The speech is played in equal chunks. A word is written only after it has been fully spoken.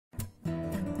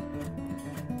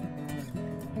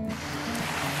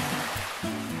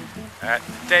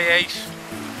Day 8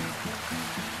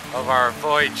 of our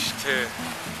voyage for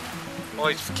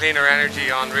cleaner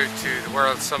energy en route to the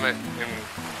World Summit in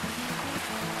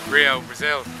Rio,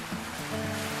 Brazil.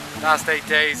 Last 8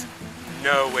 days,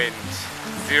 no wind,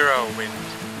 0 wind.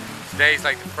 Today's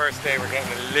like the first day we're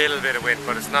getting a little bit of wind,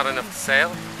 but it's not enough to sail.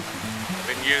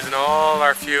 We've been using all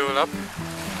our fuel up.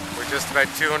 We're just about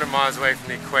 200 miles away from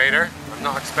the equator. I'm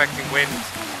not expecting wind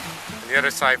on the other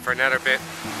side for another bit.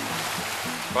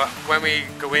 But when we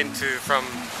go from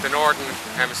the northern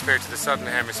hemisphere to the southern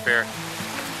hemisphere,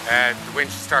 the wind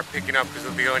should start picking up because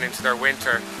we'll be going into their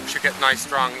winter. We should get nice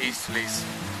strong easterlies,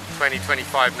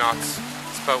 20-25 knots.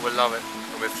 This boat will love it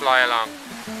and we'll fly along.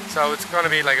 So it's going to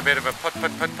be like a bit of a put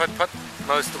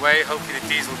most of the way. Hopefully the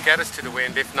diesel will get us to the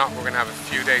wind. If not, we're going to have a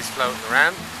few days floating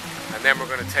around and then we're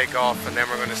going to take off and then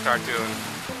we're going to start doing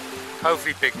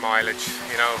hopefully big mileage,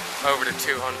 you know, over the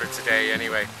 200s a day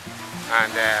anyway.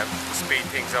 And speed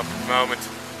things up at the moment.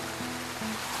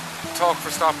 Talk for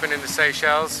stopping in the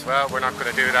Seychelles. Well, we're not going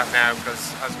to do that now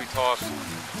because, as we thought,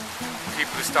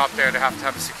 people who stop there, they have to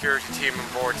have a security team on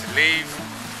board to leave,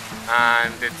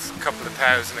 and it's a couple of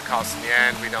thousand it costs in the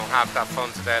end. We don't have that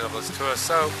funds available to us,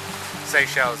 so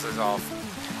Seychelles is off.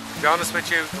 To be honest with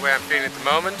you, the way I'm feeling at the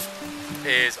moment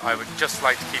is I would just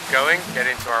like to keep going, get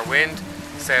into our wind,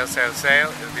 sail.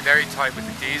 It'll be very tight with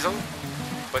the diesel.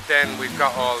 But then we've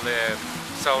got all the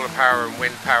solar power and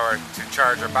wind power to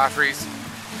charge our batteries,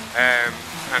 and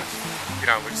you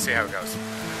know, we'll see how it goes.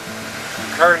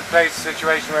 Current place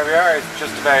situation where we are is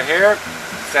just about here,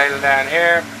 sailing down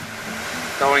here,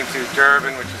 going to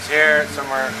Durban, which is here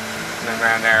somewhere, and then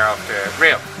around there off to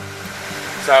Rio.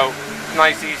 So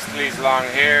nice easterlies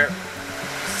along here,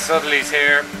 southerlies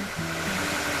here,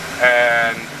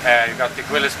 and you've got the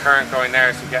Willis current going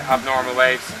there, so you get abnormal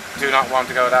waves. Do not want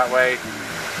to go that way.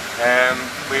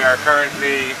 We are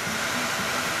currently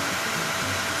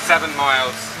 7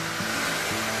 miles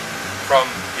from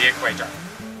the equator.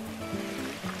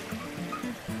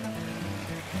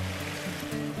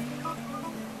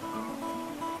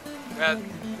 Well,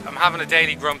 I'm having a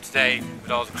daily grump today with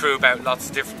all the crew about lots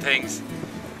of different things,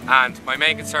 and my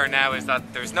main concern now is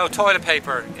that there's no toilet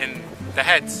paper in the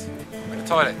heads in the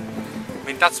toilet. I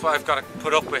mean, that's what I've got to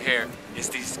put up with here, is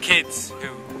these kids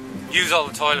who use all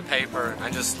the toilet paper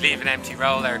and just leave an empty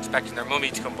roll there expecting their mummy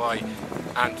to come by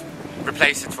and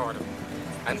replace it for them.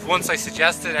 And once I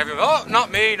suggested, everyone, oh,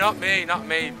 not me.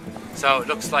 So it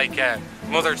looks like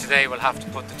Mother today will have to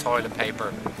put the toilet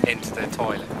paper into the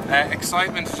toilet.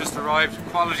 Excitement's just arrived,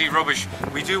 quality rubbish.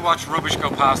 We do watch rubbish go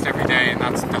past every day and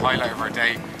that's the highlight of our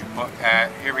day. But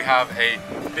here we have a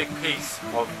big piece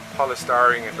of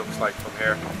polystyrene, it looks like from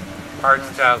here. Hard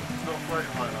to tell.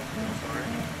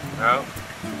 No.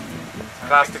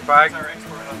 Plastic bag.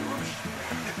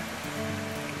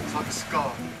 It's like a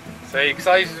skull. So are you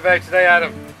excited about today,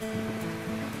 Adam?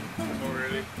 Not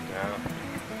really. No.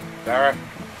 Dara?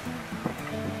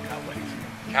 Can't wait.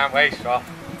 Can't wait. Oh.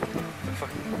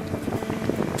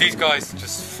 These guys are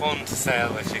just fun to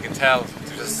sail with, you can tell.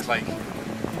 They're just like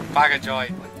bag of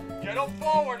joy. Get up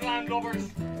forward, landlubbers.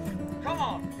 Come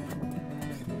on.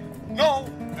 No.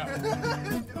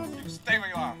 You stay where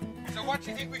you are. So what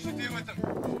do you think we should do with them?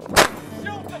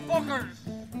 Shoot the fuckers!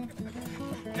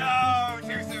 No,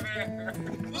 too severe!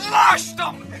 Lash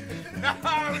them! No,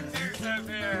 too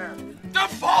severe! The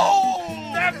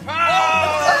pole! The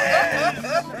pole!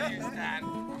 Please stand.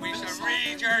 We shall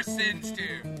read your sins to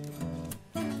you.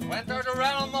 When through the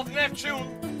realm of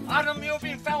Neptune, Adam, you've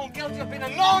been found guilty of being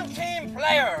a non-team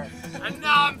player! A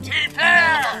non-team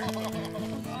player!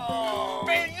 Oh.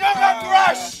 Being young and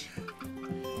brash!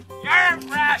 You're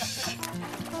brash!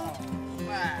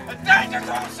 A danger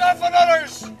to himself and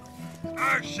others!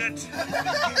 Oh shit!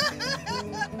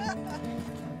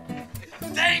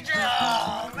 Danger!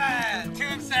 Oh man! To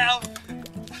himself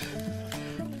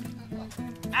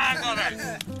and others!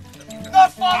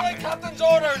 Not following captain's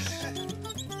orders!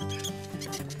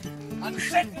 And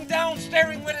sitting down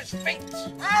staring with his feet!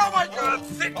 Oh my god!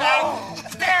 Sit down!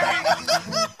 Staring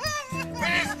with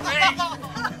his feet!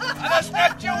 And as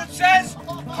Neptune says,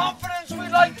 confidence we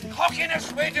like,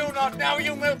 cockiness we do not. Now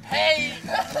you will pay.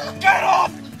 Get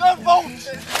off the boat!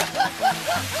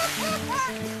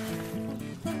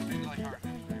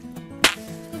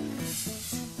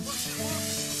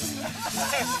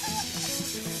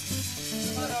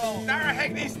 Dara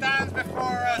Hegney stands before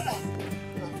us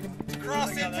to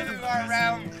cross into our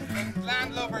realm with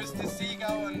landlubbers to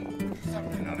seago and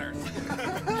something others.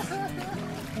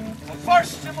 But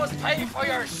first you must pay for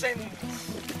your sins.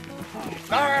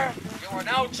 Dara, you are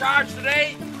now charged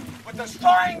today with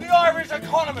destroying the Irish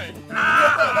economy.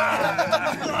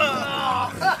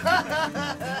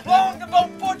 Blowing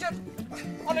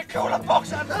cooler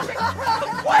box and the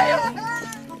whale.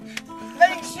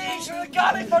 Laying siege to the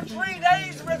galley for 3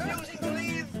 days, refusing to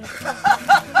leave.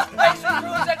 Basic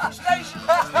crews at the station,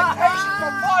 impatient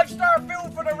for 5-star food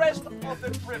for the rest of the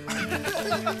trip.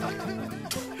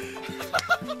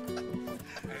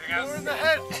 Anything In the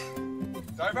head.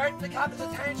 Diverting the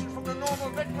captain's attention from the normal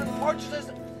vitamin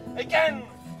purchases. Again,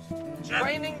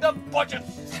 draining the budget.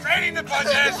 Draining the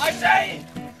budget! I say,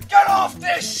 get off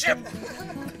this ship!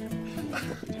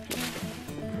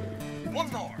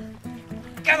 One more.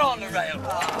 Get on the rail,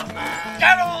 boy.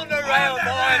 Get on the rail,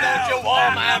 boy, don't you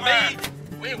war man me.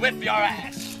 We'll whip your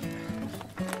ass.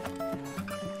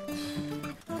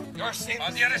 Your sins.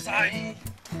 On the other side.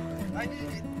 I need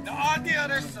it. On the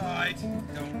other side.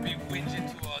 Don't be whinging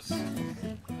to us.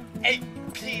 Hey,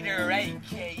 Peter,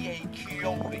 a.k.a.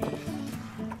 Coyote.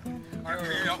 Or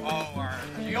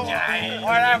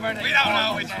Whatever they we don't call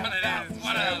know it. which one it is.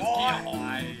 One of those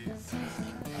coyotes.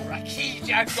 Or a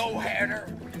Keija go-herder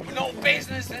with no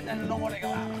business in the Nordic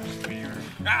atmosphere.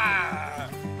 Ah!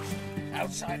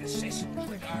 Outside of systems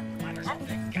regard matters of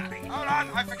the galley. Hold on,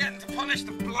 I'm forgetting to punish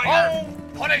the blighter. Oh,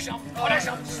 punish him, punish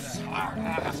him.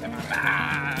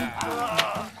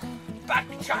 Back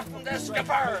chatting the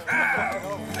skipper.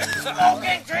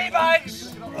 Smoking 3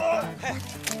 bags.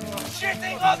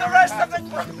 Shitting on the rest of the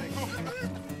crew.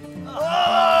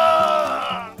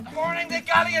 Burning the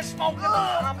galley and smoking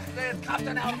the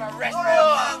captain out of a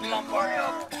restaurant slumber.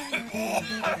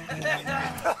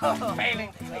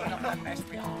 Failing to clean up the mess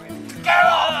behind. Get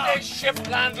off this ship,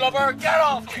 landlubber! Get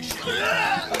off this ship!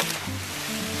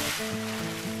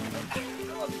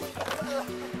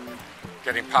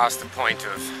 Getting past the point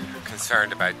of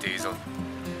concerned about diesel.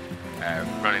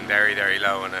 Running very, very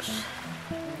low on it.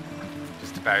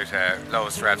 Just about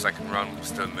lowest revs I can run with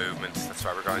still movement. That's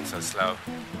why we're going so slow.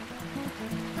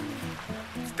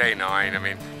 It's day 9. I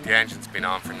mean, the engine's been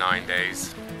on for 9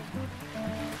 days.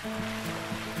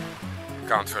 We've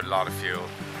gone through a lot of fuel.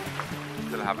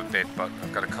 Still have a bit, but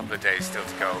I've got a couple of days still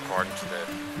to go according to the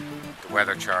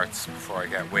weather charts before I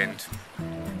get wind.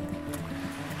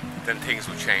 Then things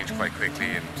will change quite quickly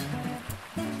and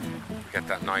we get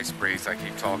that nice breeze I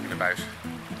keep talking about.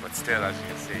 But still, as you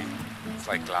can see, it's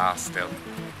like glass still.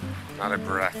 Not a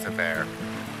breath of air.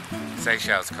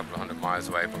 Seychelles a couple of 100 miles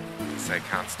away, but say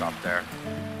can't stop there.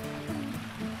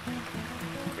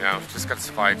 You know, just got to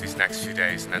survive these next few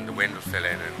days and then the wind will fill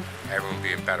in and everyone will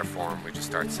be in better form. We just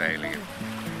start sailing and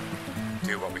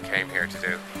do what we came here to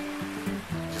do.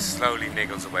 Just slowly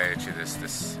niggles away at you,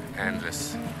 this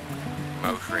endless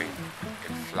motoring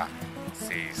in flat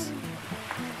seas.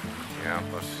 You know,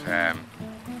 but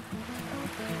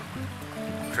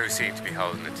crew seem to be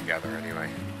holding it together anyway.